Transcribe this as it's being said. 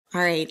All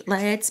right,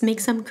 let's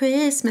make some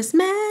Christmas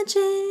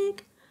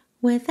magic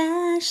with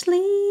Ashley.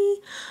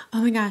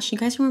 Oh my gosh, you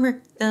guys remember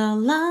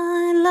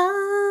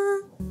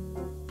Delilah?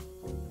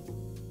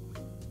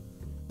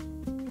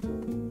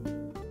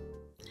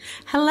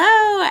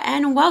 Hello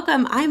and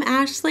welcome. I'm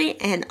Ashley,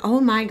 and oh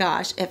my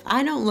gosh, if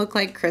I don't look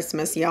like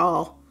Christmas,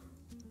 y'all.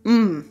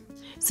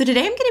 So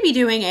today I'm going to be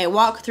doing a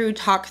walkthrough,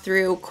 talk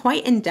through,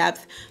 quite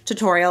in-depth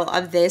tutorial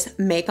of this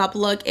makeup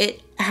look. It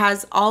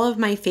has all of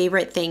my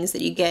favorite things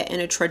that you get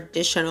in a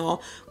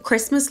traditional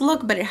Christmas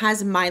look, but it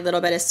has my little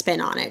bit of spin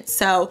on it.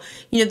 So,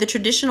 the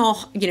traditional,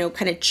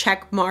 kind of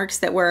check marks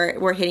that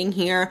we're hitting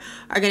here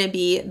are going to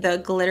be the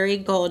glittery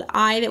gold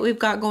eye that we've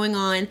got going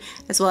on,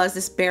 as well as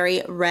this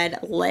berry red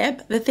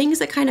lip. The things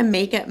that kind of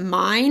make it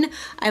mine,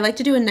 I like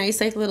to do a nice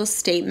like little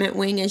statement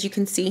wing. As you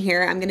can see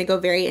here, I'm going to go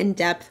very in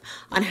depth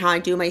on how I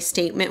do my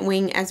statement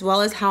wing, as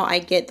well as how I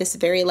get this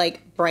very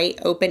like bright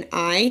open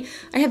eye.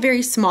 I have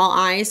very small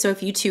eyes, so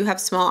if you too have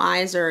small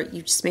eyes, or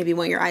you just maybe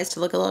want your eyes to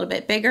look a little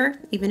bit bigger,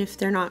 even if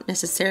they're not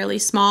necessarily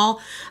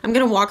small, I'm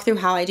gonna walk through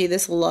how I do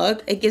this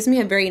look. It gives me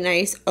a very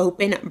nice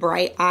open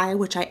bright eye,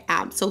 which I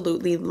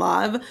absolutely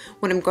love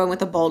when I'm going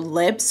with a bold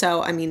lip.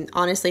 So I mean,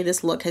 honestly,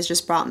 this look has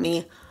just brought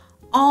me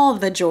all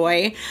the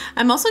joy.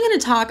 I'm also going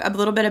to talk a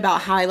little bit about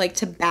how I like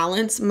to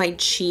balance my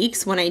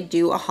cheeks when I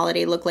do a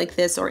holiday look like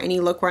this, or any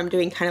look where I'm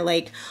doing kind of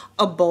like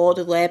a bold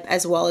lip,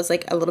 as well as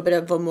like a little bit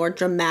of a more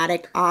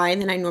dramatic eye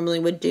than I normally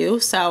would do.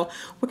 So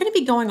we're going to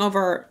be going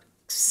over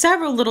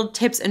several little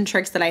tips and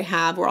tricks that I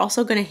have. We're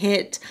also going to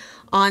hit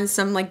on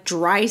some like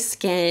dry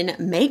skin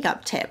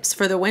makeup tips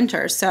for the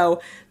winter.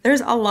 So there's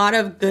a lot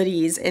of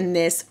goodies in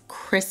this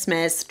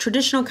Christmas,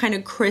 traditional kind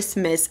of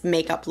Christmas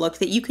makeup look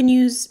that you can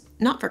use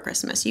not for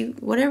Christmas.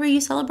 Whatever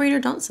you celebrate or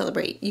don't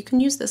celebrate, you can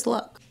use this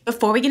look.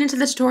 Before we get into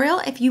the tutorial,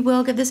 if you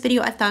will give this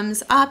video a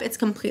thumbs up, it's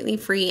completely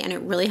free and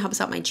it really helps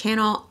out my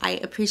channel. I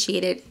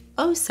appreciate it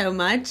oh so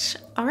much.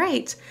 All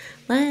right,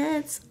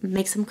 let's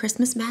make some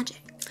Christmas magic.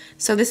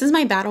 So this is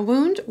my battle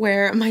wound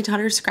where my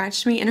daughter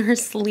scratched me in her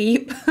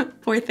sleep,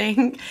 poor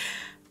thing.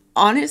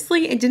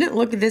 Honestly, it didn't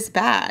look this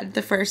bad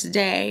the first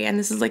day, and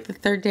this is like the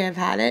third day I've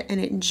had it, and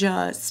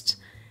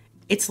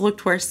it's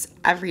looked worse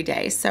every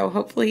day. So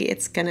hopefully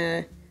it's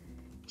gonna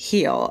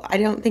heal. I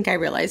don't think I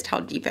realized how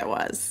deep it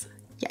was.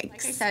 Yikes.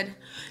 Like I said,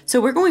 so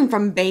we're going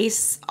from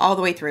base all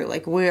the way through.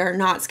 Like, we're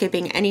not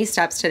skipping any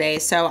steps today.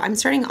 So I'm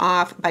starting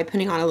off by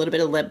putting on a little bit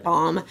of lip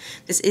balm.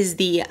 This is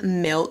the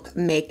Milk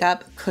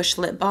Makeup Kush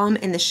Lip Balm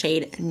in the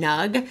shade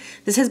Nug.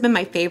 This has been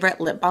my favorite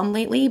lip balm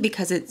lately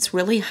because it's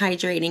really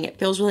hydrating. It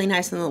feels really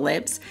nice on the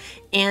lips.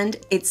 And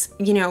it's,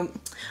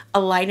 a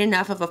light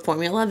enough of a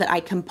formula that I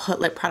can put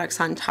lip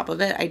products on top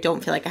of it. I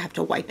don't feel like I have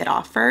to wipe it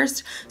off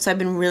first. So I've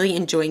been really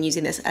enjoying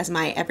using this as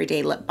my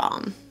everyday lip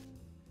balm.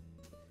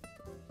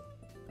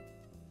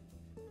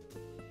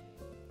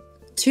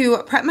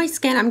 To prep my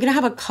skin, I'm gonna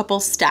have a couple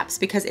steps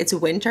because it's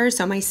winter,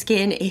 so my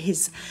skin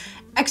is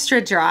extra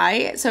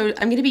dry. So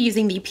I'm gonna be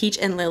using the Peach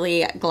and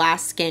Lily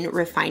Glass Skin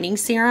Refining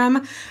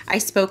Serum. I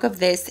spoke of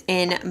this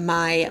in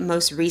my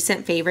most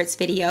recent favorites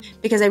video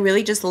because I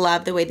really just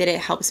love the way that it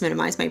helps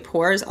minimize my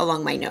pores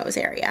along my nose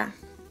area.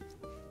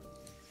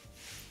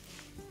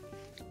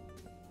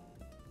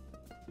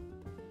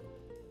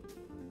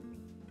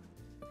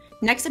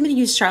 Next, I'm going to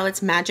use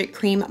Charlotte's Magic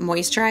Cream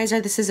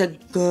Moisturizer. This is a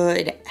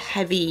good,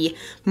 heavy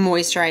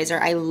moisturizer.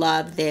 I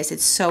love this.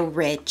 It's so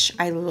rich.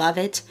 I love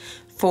it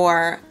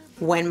for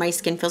when my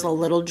skin feels a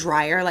little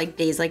drier, like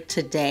days like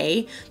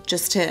today,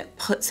 just to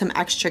put some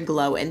extra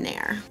glow in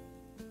there.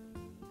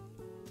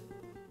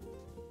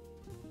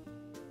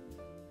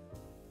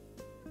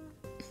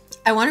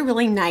 I want a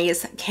really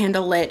nice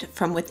candlelit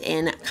from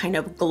within kind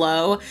of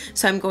glow.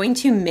 So I'm going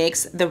to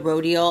mix the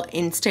Rodial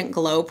Instant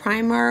Glow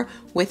Primer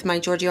with my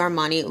Giorgio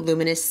Armani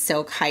Luminous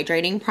Silk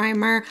Hydrating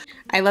Primer.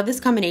 I love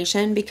this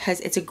combination because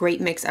it's a great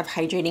mix of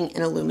hydrating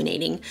and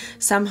illuminating.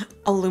 Some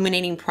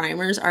illuminating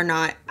primers are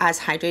not as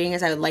hydrating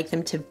as I would like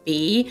them to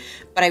be,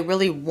 but I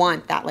really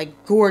want that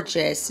like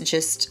gorgeous,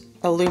 just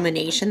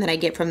illumination that I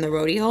get from the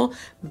Rodial.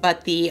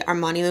 But the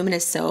Armani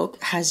Luminous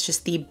Silk has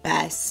just the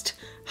best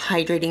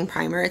hydrating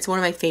primer. It's one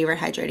of my favorite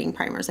hydrating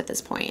primers at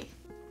this point.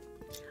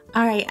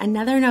 All right,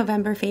 another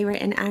November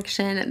favorite in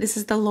action. This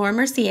is the Laura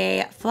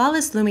Mercier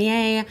Flawless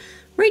Lumiere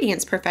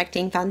Radiance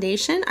Perfecting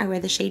Foundation. I wear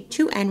the shade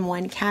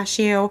 2N1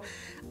 Cashew.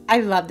 I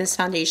love this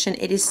foundation.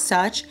 It is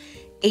such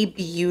a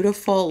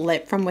beautiful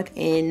lip from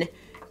within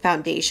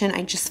foundation.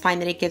 I just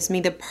find that it gives me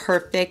the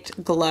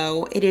perfect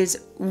glow. It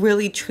is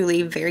really,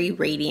 truly very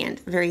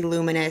radiant, very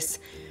luminous,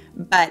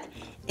 but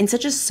in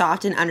such a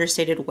soft and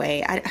understated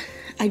way.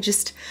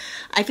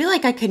 I feel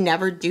like I could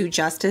never do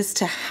justice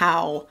to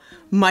how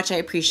much I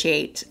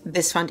appreciate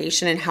this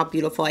foundation and how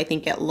beautiful I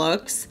think it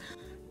looks.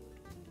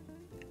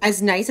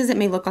 As nice as it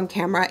may look on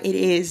camera, it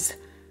is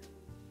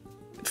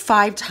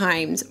 5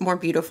 times more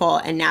beautiful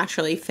and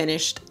naturally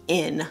finished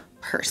in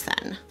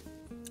person.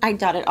 I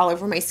dot it all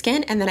over my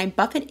skin and then I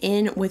buff it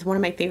in with one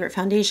of my favorite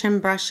foundation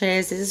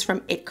brushes. This is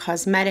from It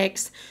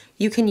Cosmetics.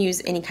 You can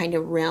use any kind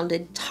of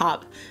rounded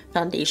top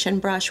foundation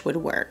brush would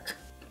work.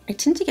 I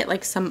tend to get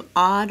like some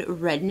odd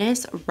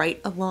redness right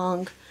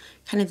along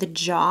kind of the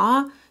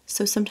jaw.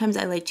 So sometimes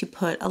I like to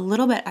put a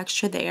little bit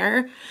extra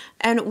there.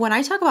 And when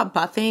I talk about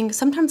buffing,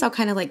 sometimes I'll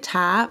kind of like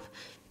tap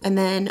and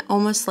then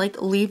almost like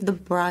leave the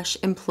brush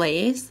in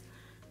place,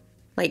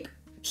 like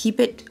keep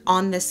it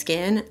on the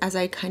skin as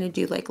I kind of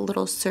do like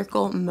little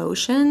circle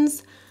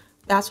motions.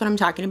 That's what I'm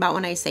talking about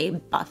when I say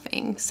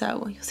buffing.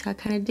 So you'll see I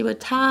kind of do a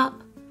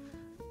tap,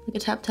 like a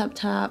tap, tap,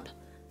 tap,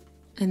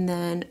 and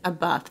then a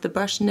buff. The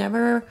brush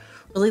never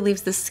really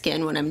leaves the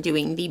skin when I'm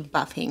doing the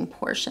buffing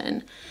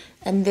portion.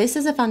 And this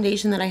is a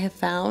foundation that I have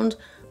found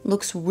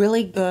looks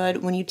really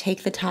good when you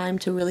take the time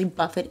to really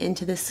buff it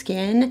into the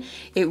skin.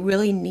 It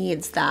really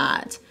needs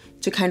that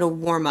to kind of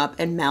warm up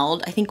and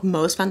meld. I think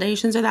most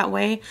foundations are that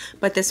way,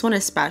 but this one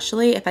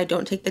especially, if I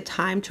don't take the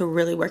time to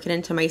really work it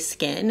into my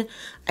skin,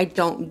 I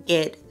don't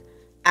get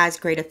as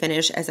great a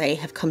finish as I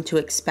have come to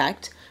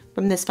expect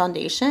from this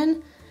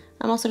foundation.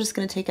 I'm also just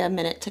gonna take a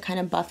minute to kind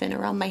of buff in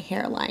around my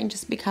hairline,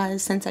 just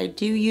because since I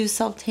do use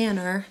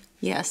self-tanner,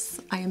 yes,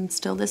 I am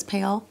still this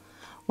pale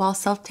while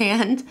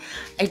self-tanned,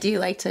 I do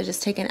like to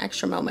just take an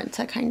extra moment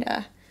to kind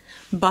of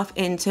buff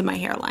into my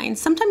hairline.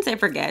 Sometimes I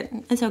forget.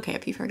 It's okay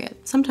if you forget.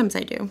 Sometimes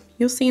I do.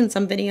 You'll see in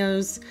some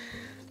videos,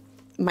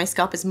 my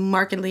scalp is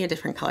markedly a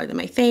different color than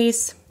my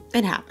face.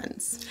 It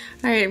happens.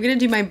 All right, I'm gonna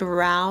do my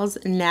brows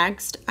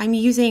next. I'm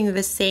using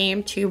the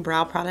same two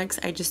brow products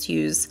I just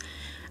use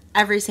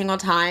every single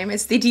time.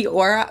 It's the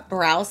Dior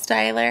Brow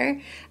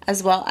Styler,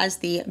 as well as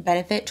the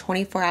Benefit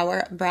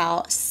 24-Hour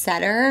Brow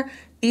Setter.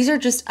 These are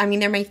just, I mean,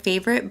 they're my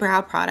favorite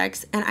brow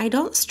products, and I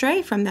don't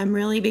stray from them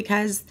really,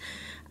 because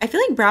I feel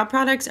like brow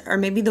products are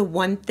maybe the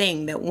one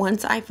thing that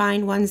once I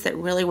find ones that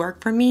really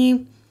work for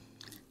me,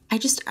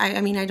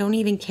 I mean, I don't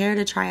even care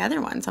to try other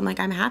ones. I'm like,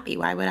 I'm happy.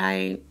 Why would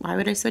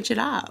I switch it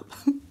up?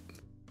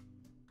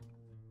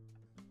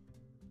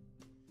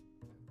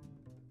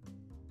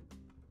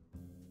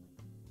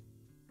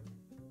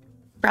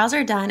 Brows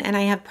are done, and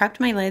I have prepped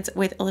my lids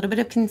with a little bit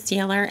of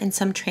concealer and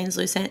some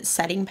translucent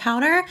setting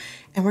powder,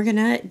 and we're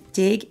gonna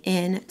dig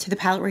into the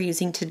palette we're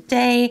using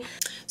today.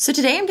 So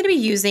today I'm gonna be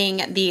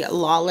using the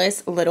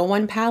Lawless Little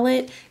One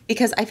palette,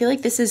 because I feel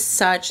like this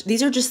is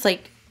these are just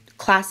like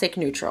classic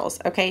neutrals,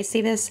 okay?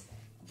 See this?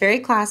 Very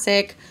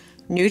classic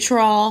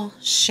neutral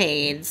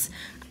shades.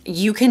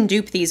 You can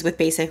dupe these with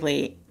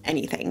basically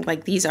anything.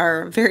 Like, these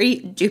are very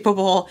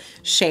dupeable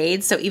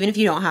shades, so even if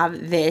you don't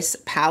have this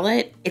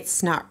palette,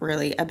 it's not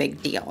really a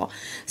big deal.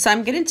 So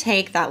I'm gonna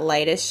take that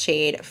lightest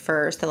shade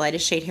first, the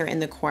lightest shade here in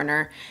the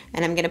corner,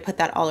 and I'm gonna put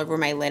that all over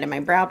my lid and my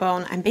brow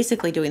bone. I'm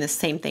basically doing the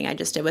same thing I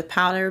just did with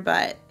powder,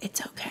 but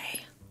it's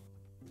okay.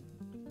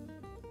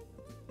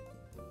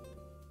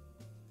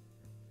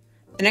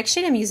 The next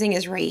shade I'm using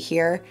is right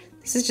here.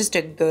 This is just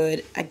a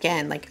good,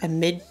 again, like a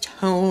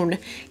mid-tone,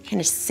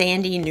 kind of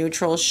sandy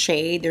neutral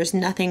shade. There's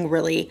nothing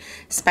really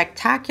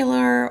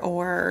spectacular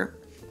or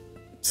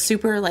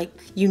super like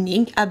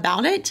unique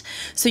about it.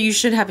 So you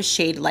should have a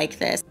shade like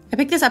this. I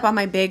picked this up on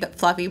my big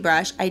fluffy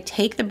brush. I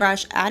take the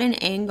brush at an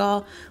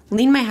angle,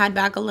 lean my head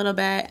back a little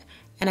bit,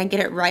 and I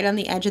get it right on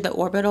the edge of the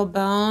orbital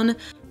bone.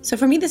 So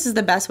for me, this is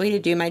the best way to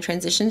do my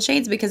transition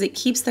shades, because it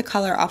keeps the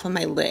color off of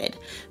my lid,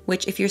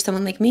 which if you're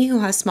someone like me who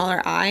has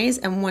smaller eyes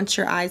and wants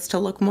your eyes to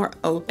look more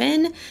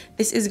open,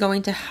 this is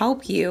going to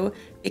help you,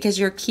 because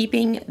you're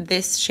keeping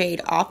this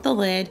shade off the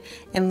lid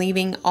and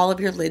leaving all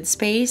of your lid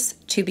space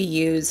to be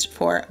used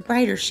for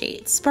brighter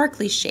shades,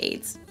 sparkly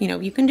shades. You know,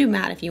 you can do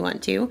matte if you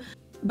want to,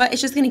 but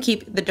it's just gonna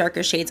keep the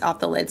darker shades off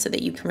the lid so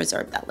that you can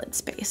reserve that lid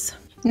space.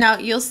 Now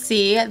you'll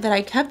see that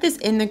I kept this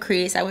in the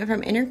crease. I went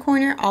from inner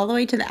corner all the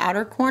way to the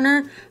outer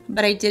corner,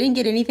 but I didn't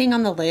get anything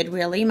on the lid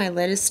really. My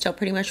lid is still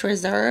pretty much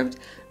reserved,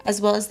 as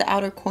well as the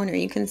outer corner.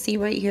 You can see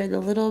right here, the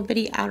little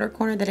bitty outer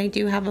corner that I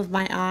do have of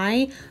my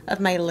eye,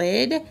 of my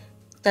lid,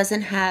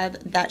 doesn't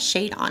have that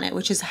shade on it,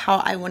 which is how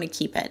I want to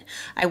keep it.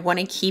 I want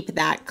to keep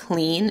that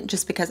clean,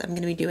 just because I'm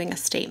going to be doing a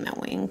statement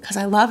wing, because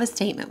I love a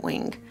statement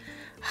wing.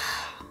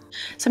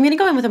 So I'm gonna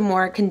go in with a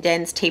more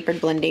condensed tapered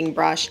blending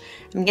brush.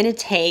 I'm gonna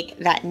take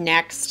that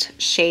next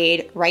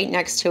shade right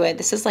next to it.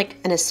 This is like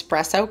an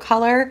espresso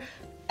color.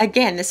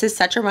 Again, this is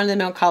such a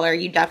run-of-the-mill color.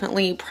 You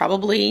definitely,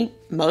 probably,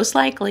 most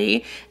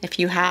likely, if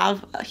you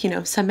have, you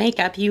know, some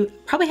makeup, you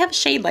probably have a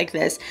shade like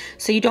this.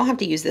 So you don't have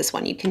to use this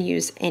one. You can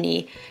use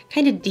any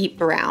kind of deep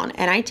brown.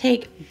 And I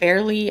take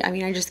barely, I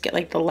mean, I just get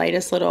like the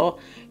lightest little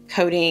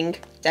coating,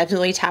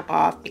 definitely tap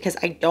off, because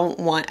I don't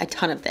want a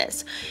ton of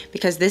this,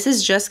 because this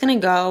is just gonna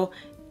go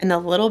in the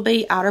little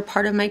bitty outer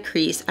part of my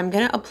crease. I'm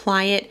gonna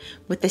apply it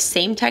with the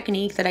same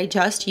technique that I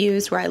just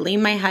used, where I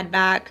lean my head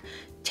back,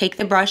 take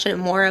the brush at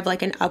more of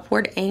like an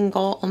upward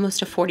angle,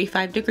 almost a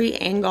 45-degree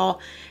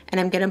angle, and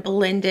I'm gonna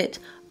blend it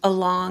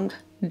along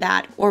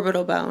that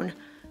orbital bone.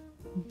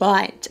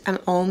 But I'm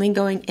only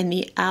going in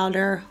the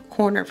outer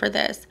corner for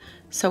this.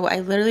 So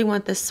I literally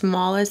want the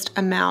smallest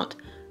amount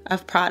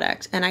of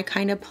product, and I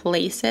kind of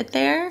place it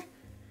there,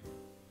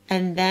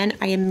 and then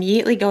I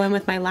immediately go in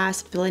with my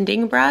last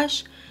blending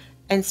brush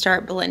and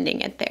start blending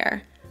it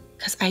there,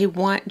 because I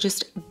want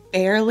just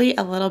barely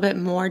a little bit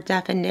more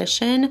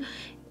definition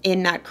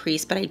in that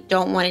crease, but I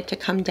don't want it to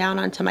come down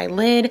onto my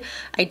lid.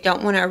 I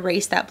don't want to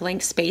erase that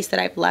blank space that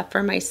I've left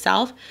for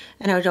myself,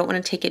 and I don't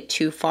want to take it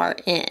too far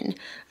in.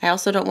 I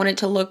also don't want it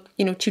to look,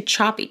 you know, too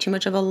choppy, too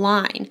much of a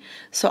line.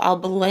 So I'll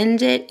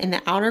blend it in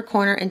the outer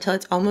corner until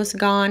it's almost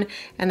gone,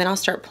 and then I'll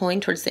start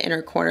pulling towards the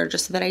inner corner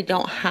just so that I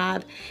don't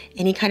have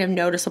any kind of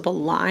noticeable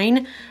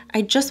line.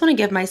 I just want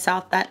to give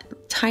myself that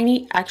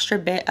tiny extra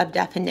bit of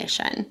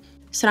definition.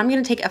 So now I'm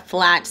going to take a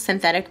flat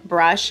synthetic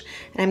brush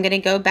and I'm going to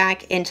go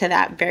back into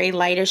that very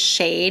lightest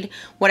shade.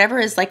 Whatever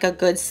is like a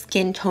good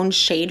skin tone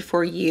shade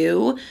for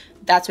you,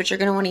 that's what you're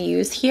going to want to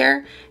use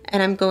here.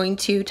 And I'm going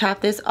to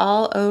tap this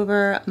all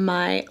over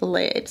my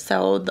lid.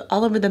 So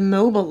all over the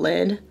mobile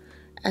lid,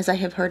 as I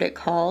have heard it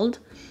called.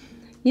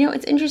 You know,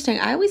 it's interesting.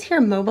 I always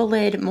hear mobile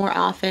lid more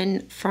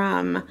often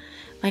from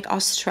like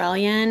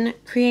Australian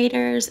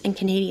creators and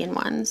Canadian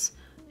ones.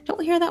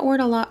 Don't hear that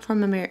word a lot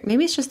from America.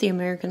 Maybe it's just the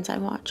Americans I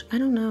watch. I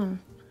don't know.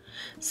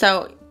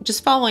 So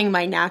just following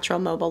my natural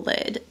mobile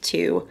lid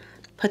to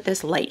put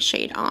this light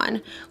shade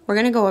on. We're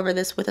going to go over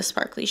this with a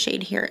sparkly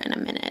shade here in a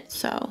minute.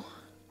 So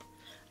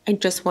I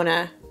just want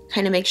to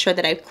kind of make sure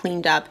that I've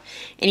cleaned up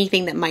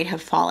anything that might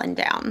have fallen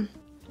down.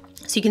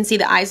 So you can see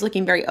the eyes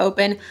looking very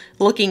open,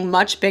 looking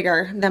much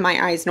bigger than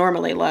my eyes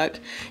normally look.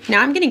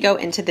 Now I'm going to go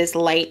into this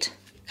light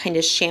kind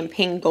of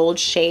champagne gold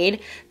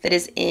shade that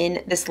is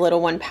in this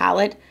little one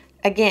palette.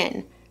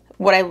 Again,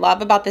 what I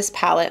love about this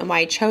palette and why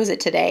I chose it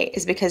today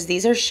is because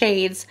these are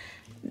shades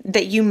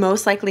that you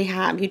most likely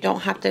have. You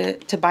don't have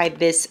to buy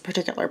this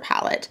particular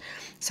palette.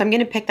 So I'm going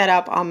to pick that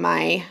up on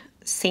my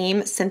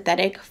same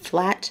synthetic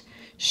flat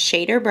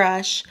shader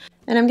brush.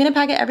 And I'm going to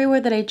pack it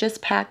everywhere that I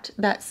just packed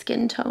that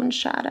skin tone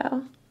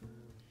shadow.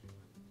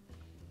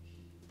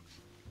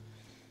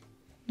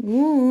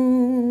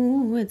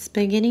 Ooh, it's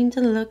beginning to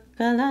look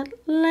a lot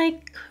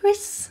like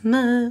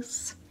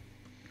Christmas.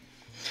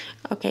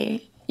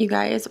 Okay. You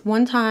guys,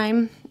 one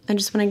time, I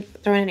just want to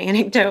throw in an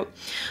anecdote.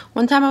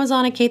 One time I was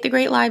on a Kate the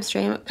Great live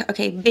stream.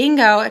 Okay,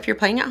 bingo, if you're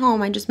playing at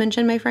home, I just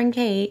mentioned my friend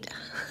Kate.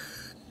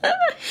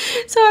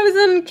 So I was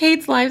in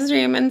Kate's live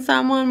stream and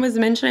someone was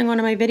mentioning one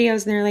of my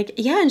videos and they're like,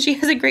 yeah, and she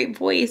has a great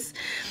voice.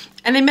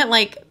 And they meant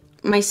like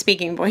my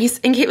speaking voice.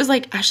 And Kate was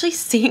like, Ashley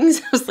sings?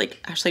 I was like,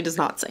 Ashley does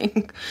not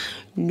sing.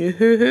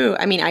 No,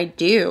 I mean, I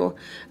do,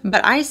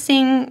 but I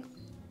sing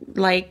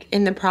like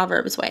in the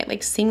Proverbs way,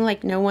 like sing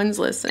like no one's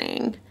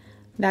listening.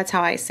 That's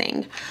how I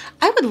sing.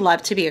 I would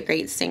love to be a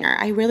great singer.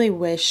 I really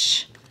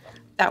wish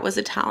that was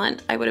a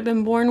talent I would have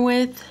been born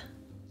with.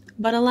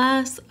 But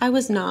alas, I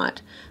was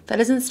not. That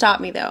doesn't stop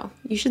me though.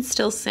 You should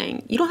still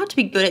sing. You don't have to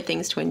be good at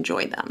things to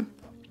enjoy them.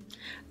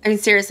 I mean,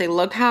 seriously,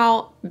 look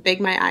how big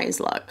my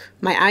eyes look.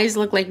 My eyes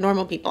look like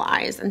normal people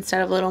eyes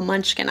instead of little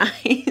munchkin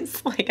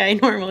eyes like I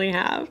normally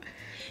have.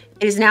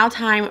 It is now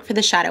time for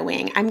the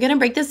shadowing. I'm going to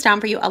break this down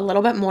for you a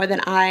little bit more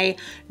than I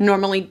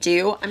normally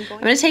do. I'm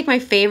going to take my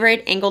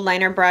favorite angled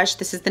liner brush.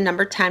 This is the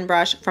number 10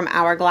 brush from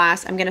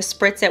Hourglass. I'm going to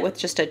spritz it with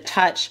just a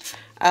touch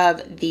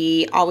of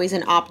the Always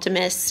an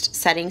Optimist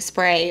setting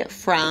spray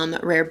from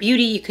Rare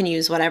Beauty. You can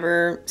use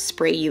whatever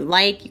spray you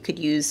like. You could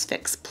use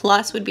Fix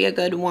Plus would be a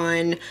good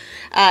one.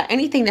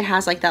 Anything that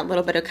has like that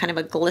little bit of kind of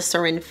a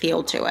glycerin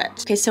feel to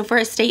it. Okay, so for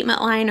a statement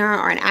liner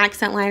or an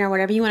accent liner,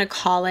 whatever you want to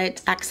call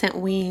it, accent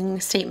wing,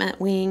 statement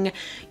wing,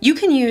 you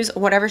can use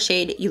whatever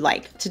shade you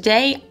like.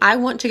 Today, I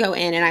want to go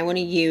in and I want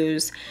to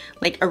use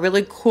like a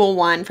really cool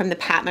one from the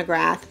Pat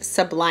McGrath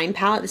Sublime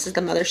palette. This is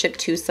the Mothership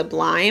 2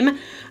 Sublime.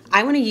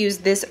 I want to use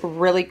this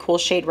really cool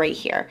shade right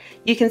here.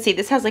 You can see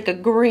this has like a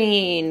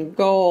green,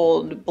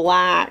 gold,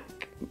 black,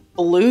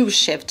 blue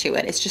shift to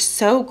it. It's just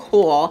so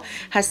cool.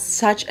 Has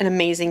such an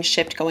amazing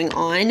shift going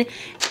on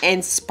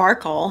and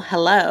sparkle.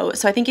 Hello.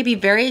 So I think it'd be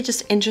very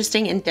just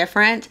interesting and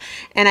different.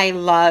 And I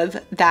love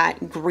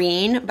that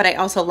green, but I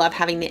also love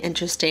having the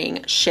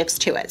interesting shifts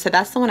to it. So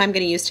that's the one I'm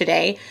going to use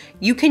today.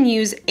 You can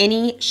use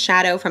any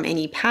shadow from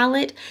any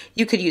palette.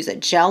 You could use a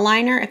gel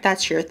liner if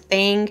that's your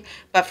thing.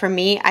 But for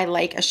me, I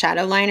like a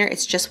shadow liner.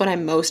 It's just what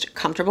I'm most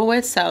comfortable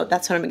with. So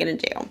that's what I'm going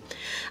to do.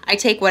 I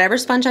take whatever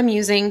sponge I'm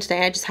using.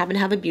 Today, I just happen to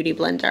have a beauty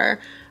blender.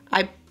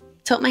 I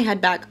tilt my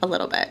head back a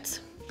little bit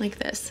like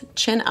this,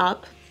 chin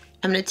up.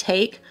 I'm going to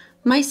take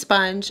my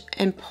sponge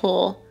and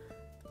pull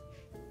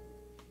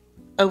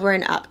over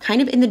and up,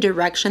 kind of in the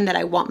direction that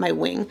I want my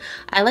wing.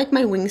 I like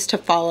my wings to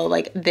follow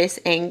like this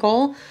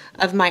angle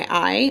of my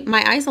eye.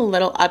 My eye's a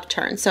little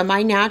upturned, so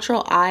my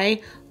natural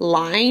eye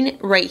line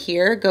right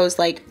here goes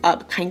like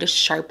up kind of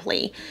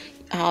sharply.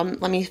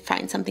 Let me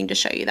find something to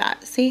show you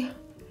that. See?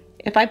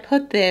 If I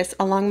put this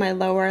along my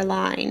lower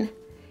line,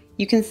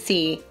 you can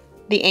see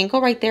the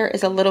angle right there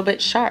is a little bit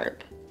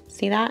sharp.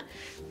 See that?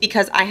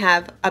 Because I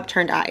have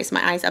upturned eyes.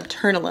 My eyes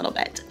upturn a little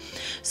bit.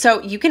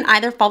 So you can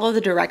either follow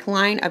the direct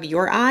line of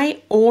your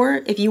eye,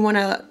 or if you want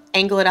to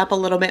angle it up a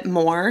little bit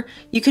more,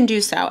 you can do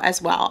so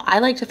as well. I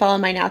like to follow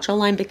my natural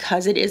line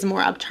because it is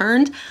more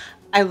upturned.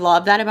 I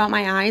love that about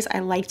my eyes. I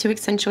like to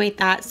accentuate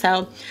that,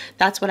 so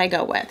that's what I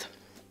go with.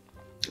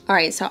 All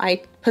right, so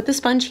I put the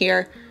sponge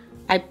here.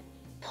 I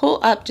pull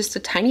up just a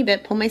tiny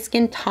bit, pull my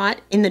skin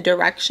taut in the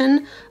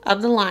direction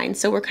of the line.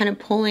 So we're kind of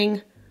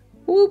pulling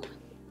whoop,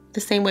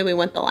 the same way we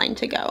want the line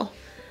to go.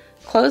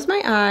 Close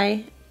my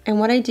eye, and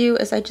what I do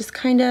is I just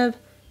kind of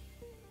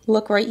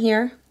look right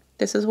here.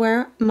 This is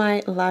where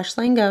my lash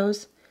line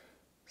goes.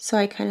 So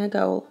I kind of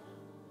go,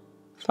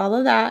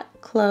 follow that,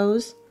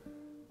 close,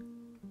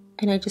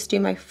 and I just do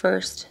my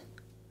first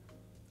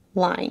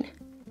line.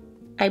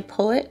 I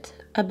pull it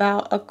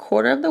about a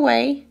quarter of the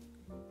way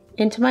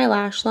into my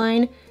lash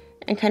line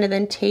and kind of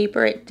then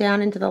taper it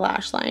down into the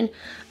lash line.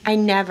 I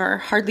never,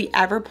 hardly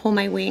ever pull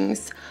my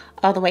wings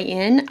all the way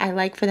in. I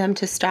like for them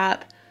to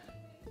stop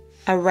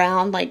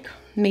around like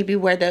maybe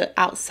where the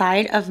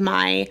outside of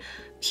my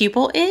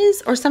pupil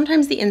is, or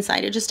sometimes the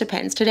inside. It just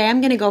depends. Today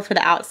I'm gonna go for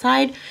the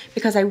outside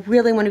because I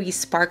really want to be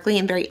sparkly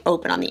and very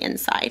open on the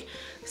inside.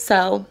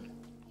 So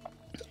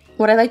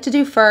what I like to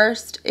do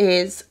first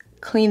is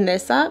clean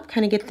this up,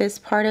 kind of get this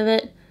part of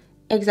it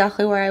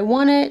exactly where I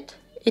want it.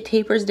 It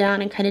tapers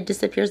down and kind of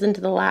disappears into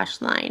the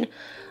lash line.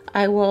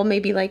 I will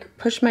maybe like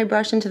push my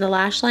brush into the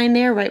lash line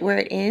there, right where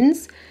it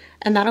ends,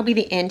 and that'll be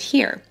the end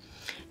here.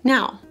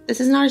 Now, this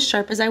is not as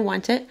sharp as I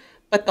want it,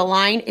 but the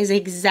line is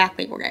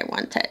exactly where I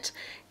want it.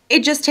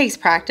 It just takes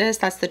practice,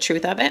 that's the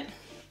truth of it.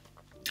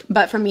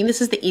 But for me,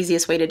 this is the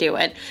easiest way to do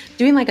it.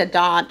 Doing like a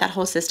dot, that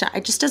whole system,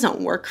 it just doesn't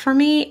work for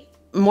me.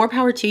 More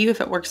power to you if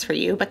it works for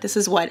you, but this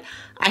is what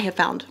I have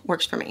found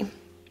works for me.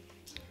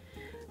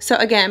 So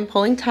again,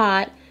 pulling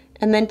taut,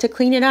 and then to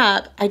clean it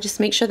up, I just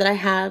make sure that I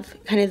have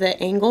kind of the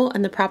angle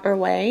in the proper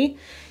way.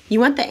 You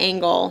want the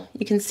angle,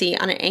 you can see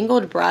on an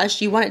angled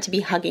brush, you want it to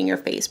be hugging your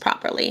face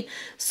properly.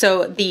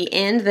 So the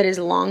end that is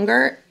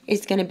longer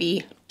is gonna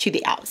be to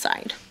the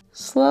outside.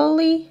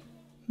 Slowly,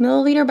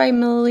 milliliter by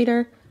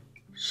milliliter,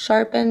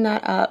 sharpen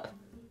that up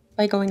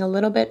by going a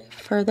little bit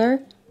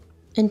further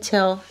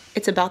until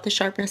it's about the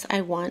sharpness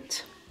I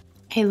want.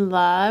 I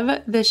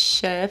love the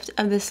shift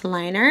of this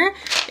liner.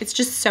 It's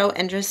just so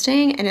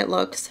interesting and it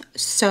looks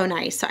so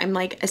nice. So I'm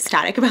like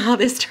ecstatic about how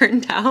this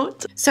turned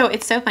out. So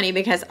it's so funny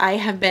because I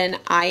have been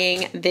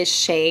eyeing this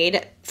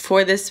shade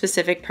for this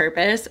specific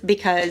purpose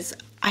because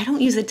I don't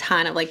use a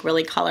ton of like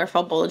really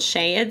colorful bold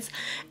shades.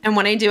 And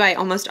when I do, I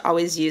almost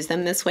always use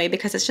them this way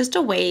because it's just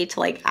a way to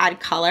like add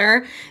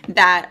color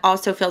that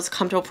also feels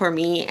comfortable for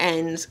me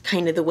and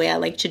kind of the way I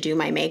like to do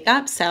my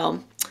makeup.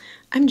 So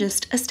I'm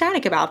just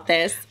ecstatic about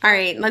this. All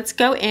right, let's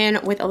go in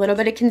with a little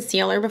bit of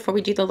concealer before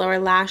we do the lower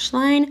lash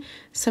line.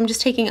 So I'm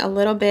just taking a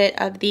little bit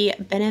of the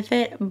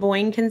Benefit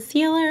Boing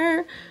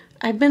Concealer.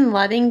 I've been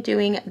loving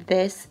doing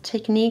this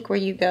technique where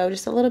you go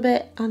just a little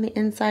bit on the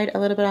inside, a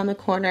little bit on the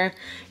corner,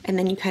 and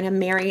then you kind of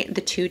marry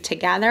the two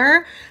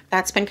together.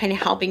 That's been kind of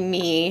helping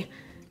me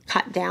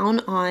cut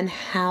down on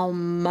how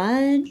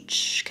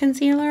much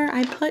concealer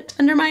I put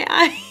under my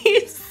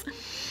eyes.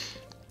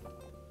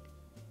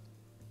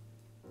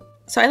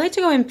 So I like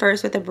to go in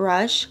first with a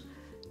brush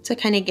to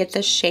kind of get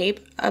the shape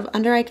of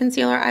under eye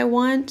concealer I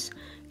want.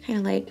 Kind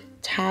of like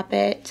tap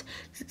it.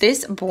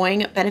 This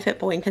Benefit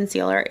Boing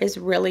Concealer is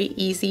really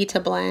easy to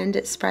blend.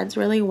 It spreads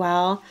really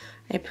well.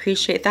 I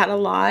appreciate that a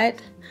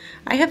lot.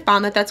 I have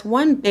found that that's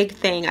one big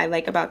thing I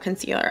like about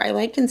concealer. I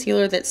like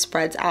concealer that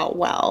spreads out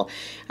well.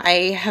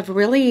 I have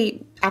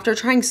really, after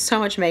trying so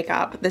much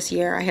makeup this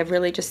year, I have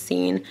really just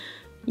seen,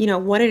 you know,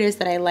 what it is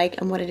that I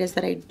like and what it is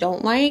that I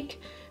don't like.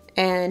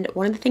 And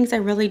one of the things I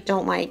really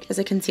don't like is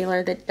a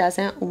concealer that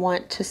doesn't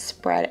want to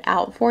spread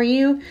out for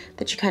you,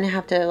 that you kind of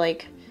have to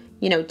like,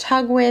 you know,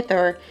 tug with,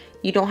 or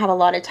you don't have a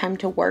lot of time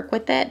to work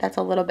with it. That's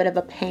a little bit of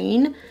a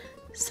pain.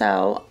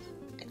 So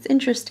it's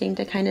interesting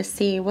to kind of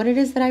see what it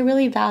is that I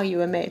really value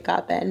in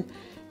makeup. And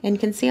in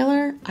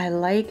concealer, I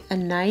like a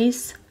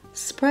nice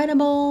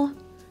spreadable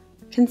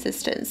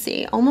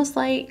consistency, almost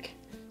like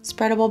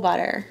spreadable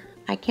butter.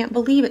 I can't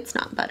believe it's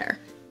not butter,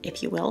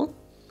 if you will.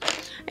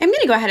 I'm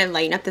gonna go ahead and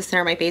lighten up the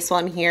center of my face while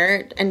I'm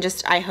here, and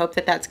just I hope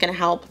that that's gonna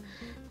help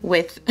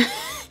with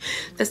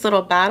this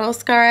little battle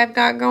scar I've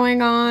got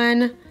going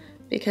on,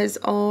 because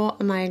oh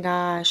my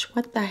gosh,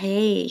 what the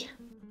hey.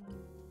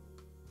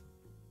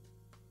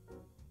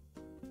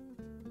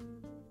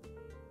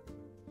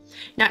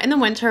 Now in the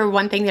winter,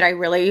 one thing that I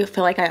really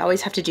feel like I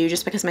always have to do,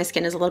 just because my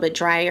skin is a little bit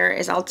drier,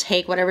 is I'll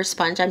take whatever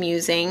sponge I'm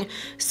using,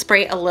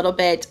 spray a little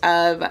bit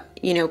of,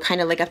 you know, kind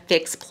of like a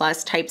Fix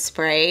Plus type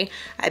spray.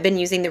 I've been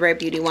using the Rare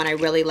Beauty one. I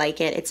really like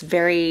it. It's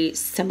very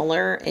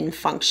similar in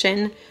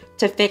function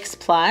to Fix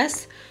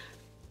Plus.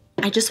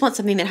 I just want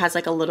something that has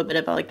like a little bit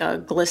of like a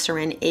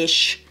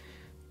glycerin-ish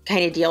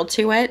kind of deal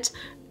to it.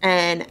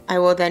 And I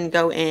will then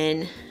go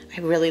in,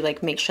 I really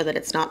like make sure that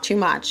it's not too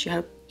much.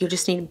 You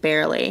just need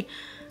barely.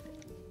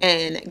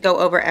 And go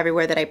over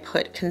everywhere that I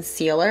put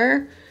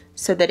concealer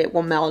so that it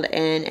will meld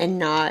in and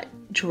not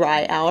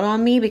dry out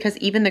on me, because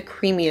even the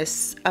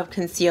creamiest of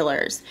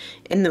concealers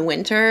in the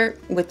winter,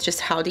 with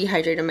just how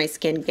dehydrated my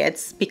skin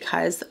gets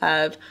because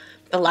of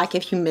the lack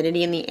of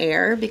humidity in the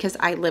air, because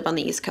I live on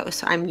the East Coast,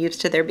 so I'm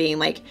used to there being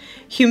like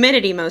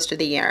humidity most of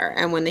the year,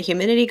 and when the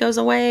humidity goes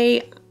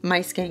away, my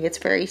skin gets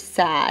very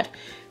sad.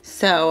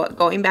 So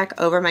going back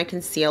over my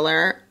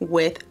concealer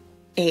with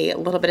a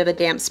little bit of a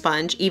damp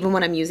sponge, even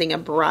when I'm using a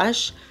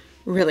brush,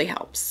 really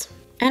helps.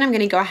 And I'm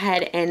gonna go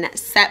ahead and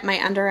set my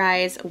under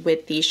eyes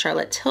with the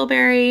Charlotte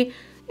Tilbury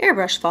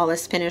Airbrush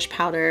Flawless Finish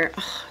Powder.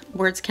 Oh,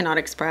 words cannot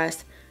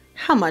express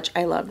how much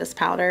I love this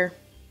powder.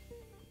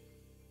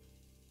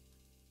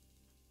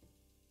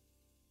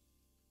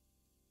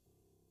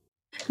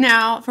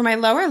 Now for my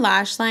lower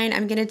lash line,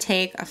 I'm gonna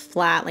take a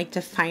flat like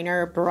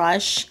definer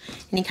brush.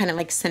 Any kind of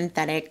like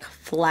synthetic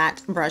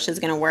flat brush is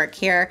gonna work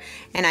here.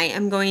 And I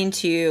am going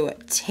to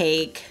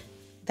take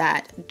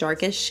that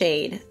darkest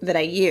shade that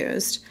I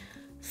used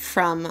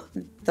from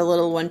the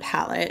little one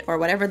palette, or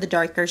whatever the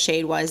darker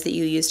shade was that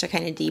you used to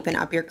kind of deepen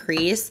up your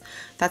crease.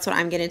 That's what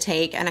I'm gonna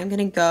take, and I'm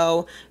gonna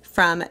go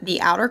from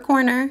the outer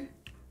corner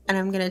and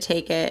I'm gonna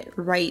take it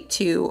right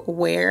to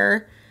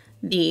where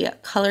the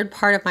colored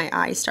part of my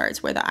eye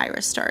starts, where the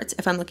iris starts.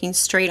 If I'm looking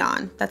straight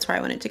on, that's where I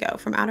want it to go,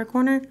 from outer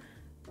corner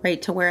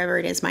right to wherever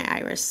it is my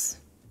iris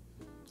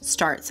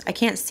starts. I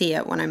can't see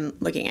it when I'm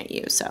looking at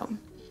you, so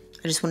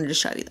I just wanted to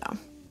show you though.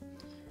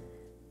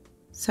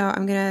 So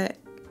I'm gonna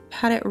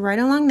pat it right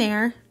along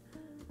there.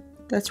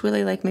 That's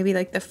really like maybe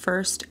like the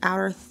first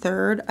outer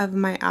third of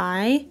my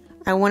eye.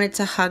 I want it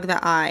to hug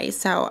the eye,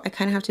 so I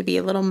kind of have to be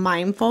a little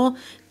mindful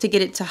to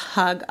get it to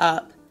hug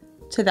up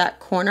to that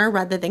corner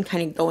rather than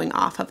kind of going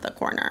off of the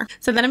corner.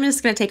 So then I'm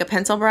just gonna take a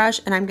pencil brush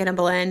and I'm gonna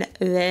blend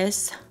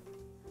this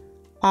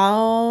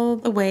all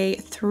the way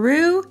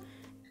through,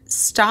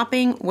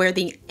 stopping where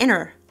the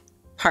inner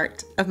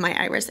part of my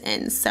iris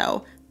ends.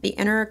 So the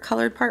inner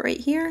colored part right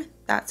here,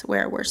 that's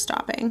where we're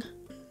stopping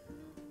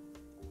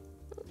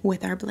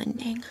with our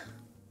blending.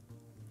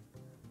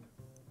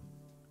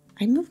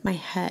 I move my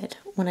head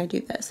when I do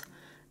this,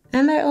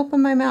 and I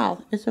open my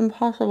mouth. It's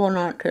impossible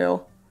not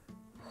to.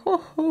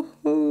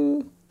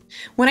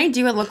 When I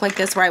do a look like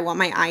this where I want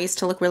my eyes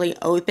to look really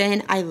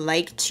open, I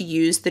like to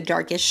use the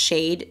darkest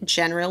shade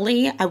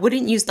generally. I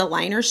wouldn't use the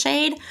liner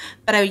shade,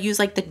 but I would use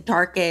like the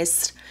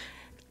darkest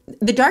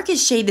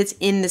shade that's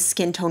in the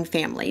skin tone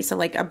family. So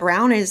like a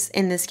brown is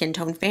in the skin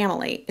tone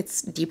family.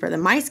 It's deeper than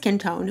my skin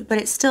tone, but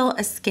it's still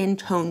a skin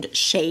toned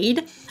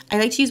shade. I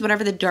like to use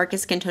whatever the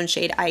darkest skin tone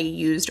shade I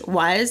used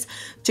was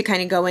to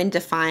kind of go in,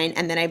 define,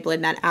 and then I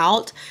blend that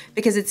out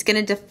because it's going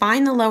to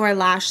define the lower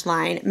lash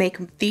line,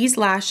 make these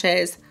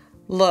lashes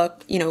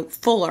look, you know,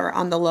 fuller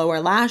on the lower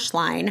lash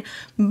line,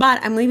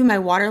 but I'm leaving my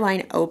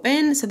waterline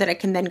open so that I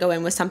can then go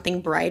in with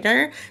something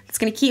brighter. It's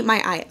going to keep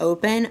my eye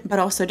open, but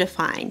also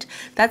defined.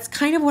 That's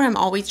kind of what I'm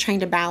always trying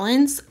to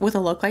balance with a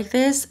look like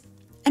this.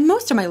 And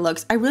most of my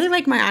looks, I really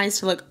like my eyes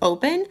to look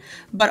open,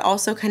 but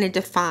also kind of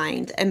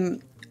defined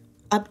and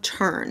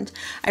upturned.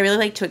 I really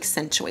like to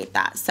accentuate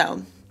that.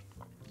 So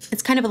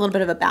it's kind of a little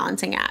bit of a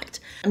balancing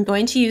act. I'm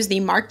going to use the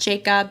Marc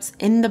Jacobs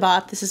In the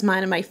Buff. This is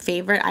one of my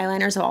favorite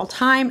eyeliners of all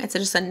time. It's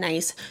just a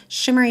nice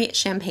shimmery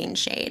champagne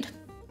shade.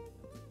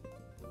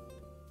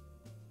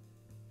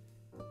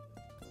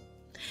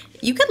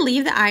 You could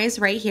leave the eyes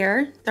right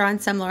here, throw on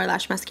some lower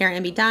lash mascara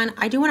and be done.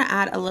 I do want to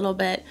add a little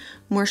bit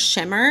more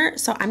shimmer,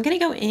 so I'm going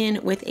to go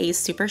in with a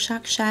Super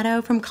Shock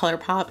shadow from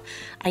ColourPop.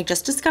 I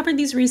just discovered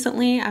these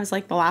recently. I was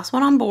like the last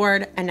one on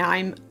board, and now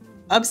I'm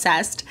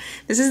obsessed.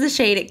 This is the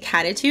shade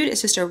Catitude.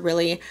 It's just a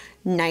really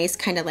nice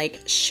kind of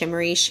like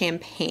shimmery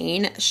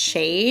champagne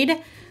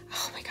shade.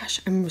 Oh my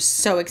gosh, I'm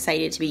so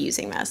excited to be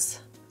using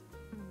this.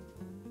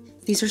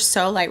 These are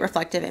so light,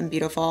 reflective, and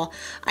beautiful.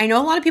 I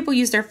know a lot of people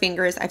use their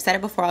fingers. I've said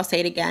it before, I'll say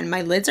it again.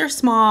 My lids are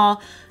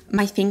small.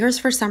 My fingers,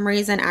 for some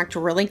reason, act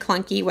really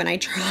clunky when I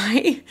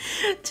try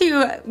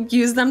to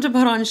use them to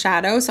put on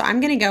shadow. So I'm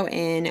gonna go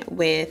in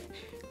with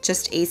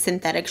just a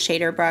synthetic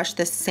shader brush,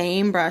 the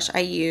same brush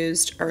I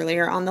used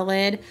earlier on the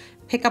lid.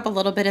 Pick up a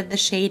little bit of the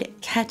shade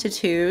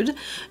Catitude,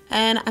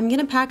 and I'm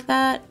gonna pack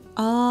that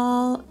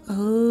all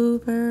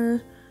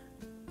over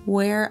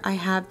where I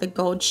have the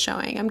gold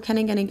showing. I'm kind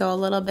of gonna go a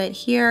little bit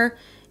here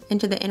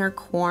into the inner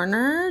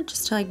corner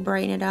just to like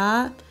brighten it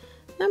up.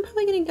 And I'm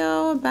probably gonna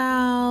go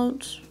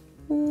about,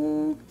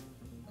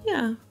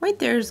 yeah, right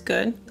there is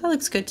good. That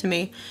looks good to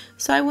me.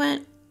 So I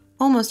went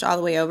almost all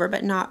the way over,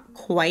 but not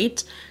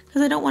quite,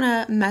 because I don't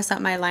wanna mess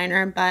up my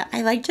liner, but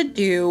I like to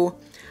do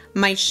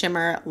my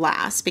shimmer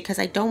last because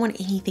I don't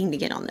want anything to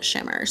get on the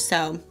shimmer.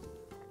 So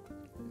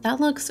that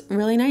looks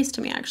really nice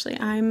to me, actually.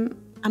 I'm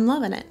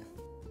loving it.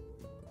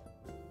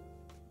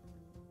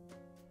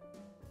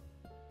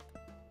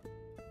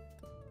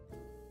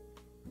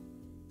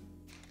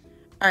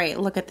 All right,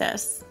 look at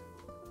this.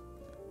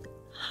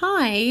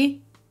 Hi,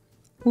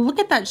 look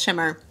at that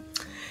shimmer.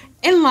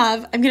 In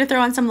love. I'm gonna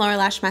throw on some lower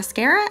lash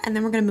mascara and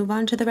then we're gonna move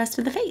on to the rest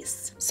of the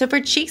face. So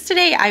for cheeks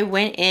today, I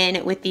went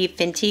in with the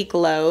Fenty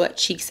Glow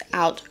Cheeks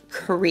Out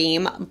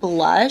Cream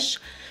Blush.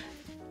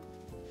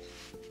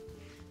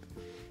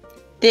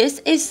 This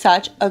is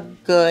such a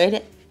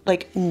good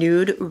like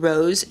nude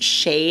rose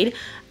shade.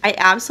 I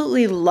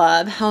absolutely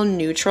love how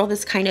neutral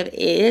this kind of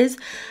is.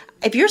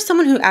 If you're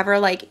someone who ever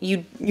like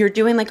you're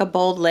doing like a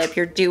bold lip,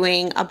 you're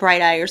doing a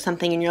bright eye or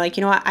something, and you're like,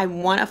 you know what, I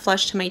want a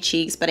flush to my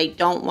cheeks, but I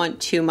don't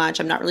want too much.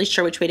 I'm not really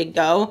sure which way to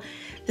go.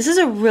 This is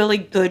a really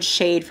good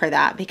shade for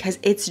that because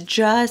it's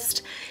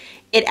just,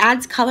 It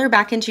adds color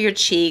back into your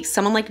cheeks.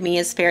 Someone like me,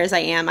 as fair as I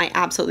am, I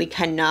absolutely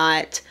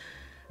cannot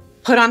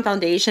put on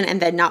foundation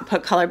and then not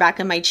put color back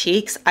in my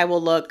cheeks. I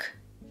will look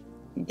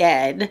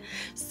dead.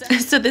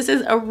 So this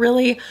is a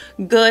really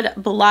good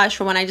blush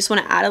for when I just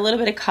want to add a little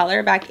bit of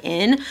color back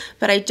in,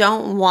 but I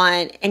don't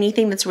want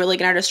anything that's really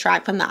going to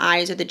distract from the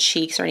eyes or the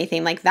cheeks or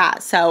anything like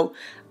that. So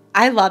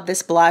I love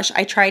this blush.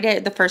 I tried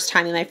it the first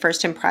time in my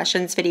first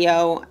impressions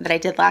video that I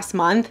did last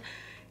month.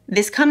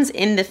 This comes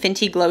in the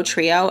Fenty Glow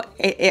Trio.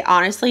 It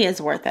honestly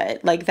is worth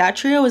it. Like, that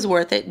trio is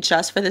worth it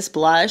just for this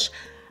blush.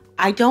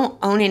 I don't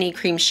own any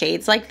cream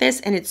shades like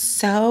this, and it's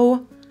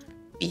so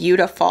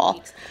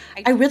beautiful.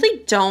 I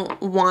really don't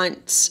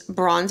want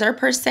bronzer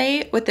per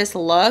se with this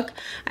look.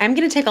 I'm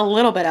going to take a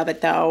little bit of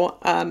it though.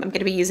 I'm going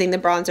to be using the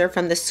bronzer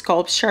from the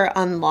Sculpture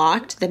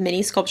Unlocked, the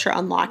Mini Sculpture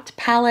Unlocked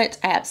palette.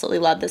 I absolutely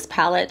love this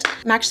palette.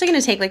 I'm actually going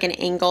to take like an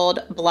angled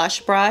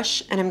blush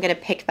brush and I'm going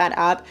to pick that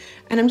up,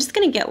 and I'm just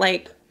going to get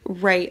like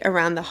right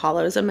around the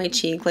hollows of my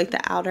cheek, like the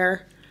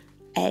outer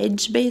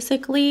edge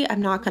basically.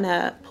 I'm not going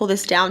to pull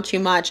this down too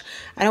much.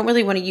 I don't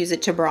really want to use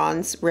it to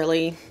bronze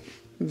really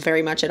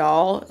very much at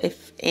all,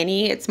 if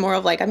any. It's more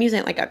of like I'm using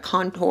it like a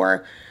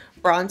contour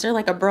bronzer,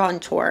 like a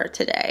bronzer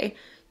today.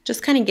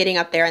 Just kind of getting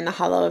up there in the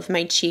hollow of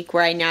my cheek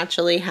where I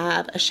naturally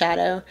have a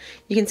shadow.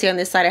 You can see on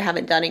this side I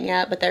haven't done it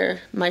yet, but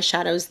my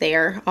shadow's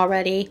there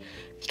already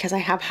because I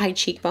have high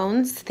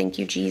cheekbones. Thank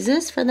you,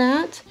 Jesus, for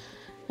that.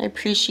 I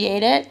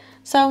appreciate it.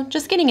 So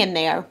just getting in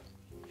there.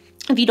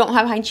 If you don't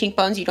have high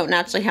cheekbones, you don't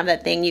naturally have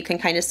that thing, you can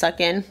kind of suck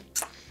in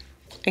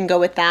and go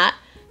with that.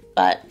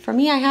 But for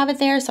me, I have it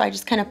there, so I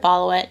just kind of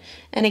follow it.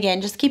 And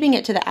again, just keeping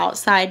it to the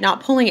outside,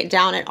 not pulling it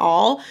down at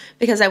all,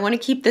 because I want to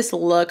keep this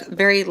look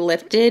very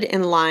lifted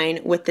in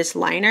line with this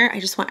liner. I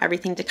just want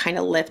everything to kind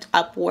of lift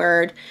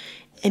upward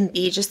and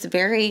be just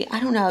very, I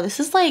don't know, this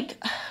is like,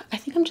 I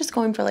think I'm just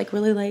going for like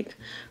really like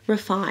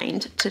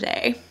refined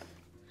today.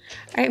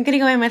 All right, I'm gonna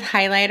go in with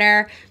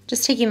highlighter,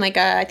 just taking like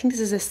I think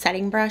this is a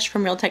setting brush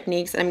from Real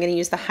Techniques, and I'm gonna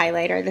use the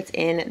highlighter that's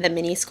in the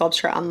Mini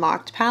Sculpture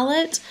Unlocked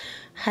palette.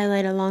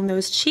 Highlight along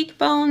those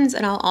cheekbones,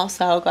 and I'll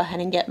also go ahead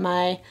and get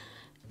my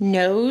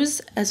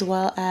nose as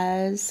well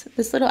as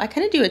this little, I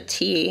kind of do a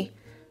T.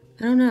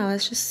 I don't know,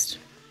 it's just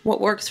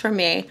what works for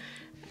me.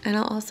 And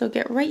I'll also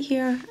get right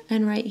here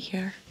and right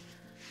here.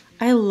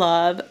 I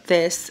love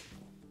this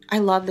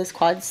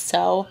quad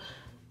so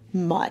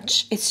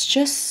much. It's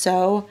just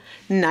so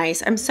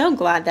nice. I'm so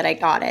glad that I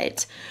got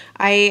it.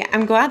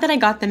 I'm glad that I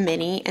got the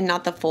mini and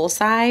not the full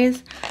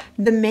size.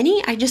 The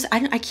mini,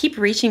 I keep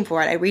reaching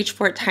for it. I reach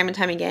for it time and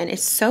time again.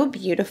 It's so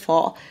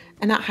beautiful.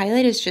 And that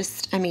highlight is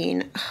just, I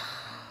mean,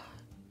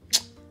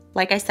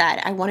 like I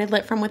said, I wanted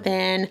lit from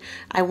within.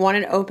 I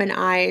wanted open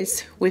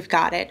eyes. We've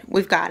got it.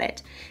 We've got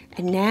it.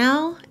 And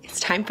now it's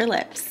time for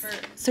lips.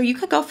 So you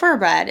could go for a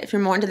red if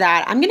you're more into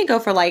that. I'm gonna go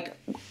for like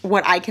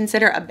what I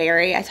consider a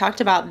berry. I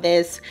talked about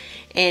this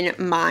in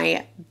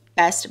my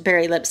best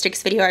berry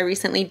lipsticks video I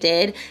recently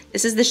did.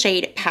 This is the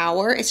shade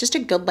Power. It's just a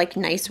good, like,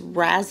 nice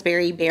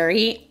raspberry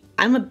berry.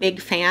 I'm a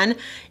big fan.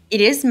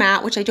 It is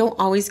matte, which I don't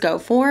always go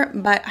for,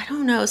 but I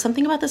don't know,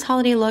 something about this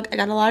holiday look. I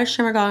got a lot of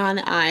shimmer going on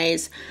the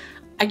eyes.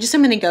 I just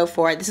am gonna go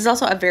for it. This is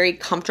also a very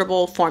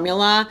comfortable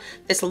formula.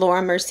 This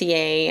Laura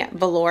Mercier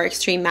Velour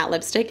Extreme Matte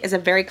Lipstick is a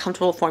very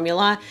comfortable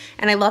formula,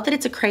 and I love that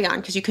it's a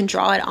crayon because you can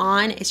draw it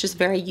on. It's just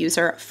very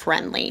user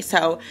friendly.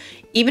 So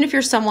even if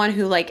you're someone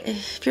who, like,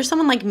 if you're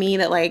someone like me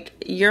that, like,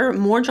 you're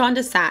more drawn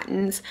to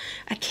satins,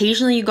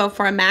 occasionally you go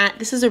for a matte,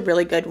 this is a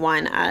really good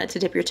one to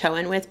dip your toe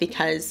in with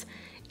because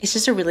it's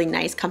just a really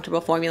nice, comfortable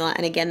formula.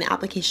 And again, the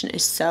application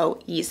is so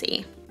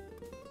easy.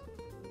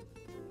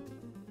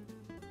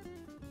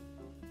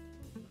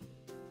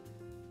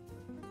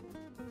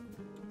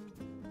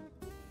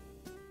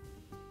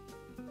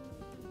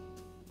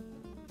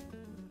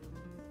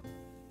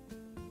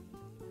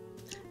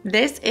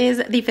 This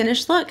is the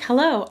finished look.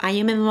 Hello, I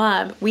am in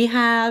love. We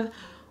have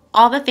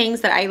all the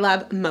things that I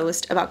love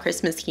most about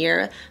Christmas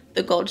here.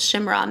 The gold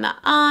shimmer on the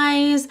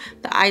eyes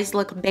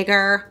look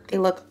bigger, they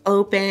look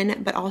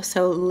open, but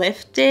also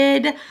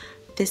lifted.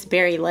 This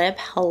berry lip,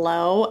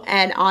 hello.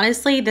 And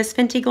honestly, this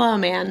Fenty Glow,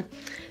 man,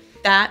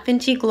 that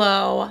Fenty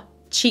Glow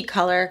cheek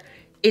color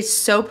is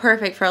so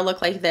perfect for a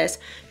look like this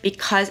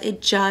because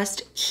it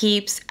just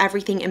keeps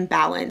everything in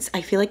balance.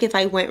 I feel like if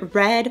I went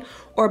red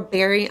or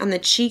berry on the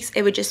cheeks,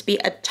 it would just be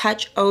a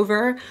touch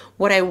over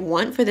what I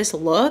want for this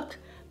look.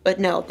 But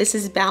no, this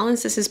is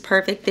balanced, this is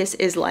perfect. This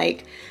is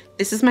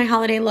my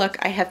holiday look.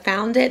 I have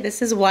found it.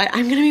 This is what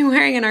I'm gonna be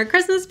wearing in our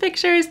Christmas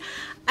pictures.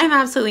 I'm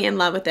absolutely in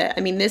love with it. I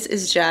mean, this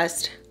is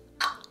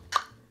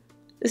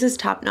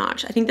top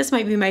notch. I think this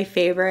might be my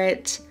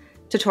favorite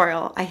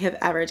tutorial I have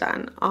ever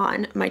done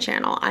on my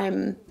channel.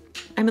 I'm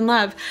in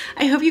love.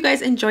 I hope you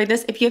guys enjoyed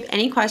this. If you have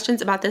any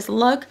questions about this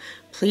look,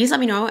 please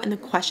let me know in the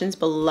comments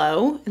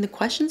below. Let me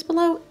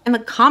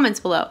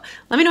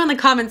know in the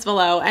comments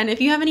below. And if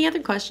you have any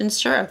other questions,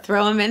 sure,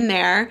 throw them in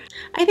there.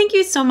 I thank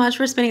you so much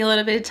for spending a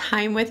little bit of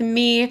time with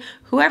me,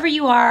 whoever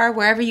you are,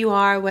 wherever you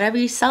are, whatever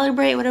you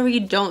celebrate, whatever you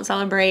don't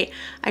celebrate,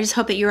 I just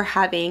hope that you're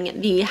having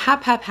the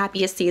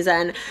happiest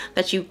season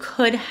that you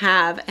could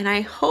have. And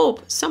I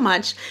hope so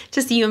much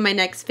to see you in my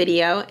next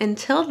video.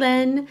 Until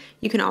then,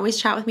 you can always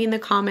chat with me in the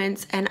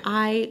comments. And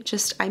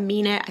I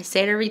mean it. I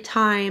say it every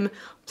time.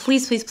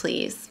 Please, please,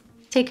 please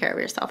take care of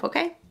yourself,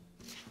 okay?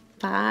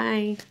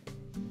 Bye.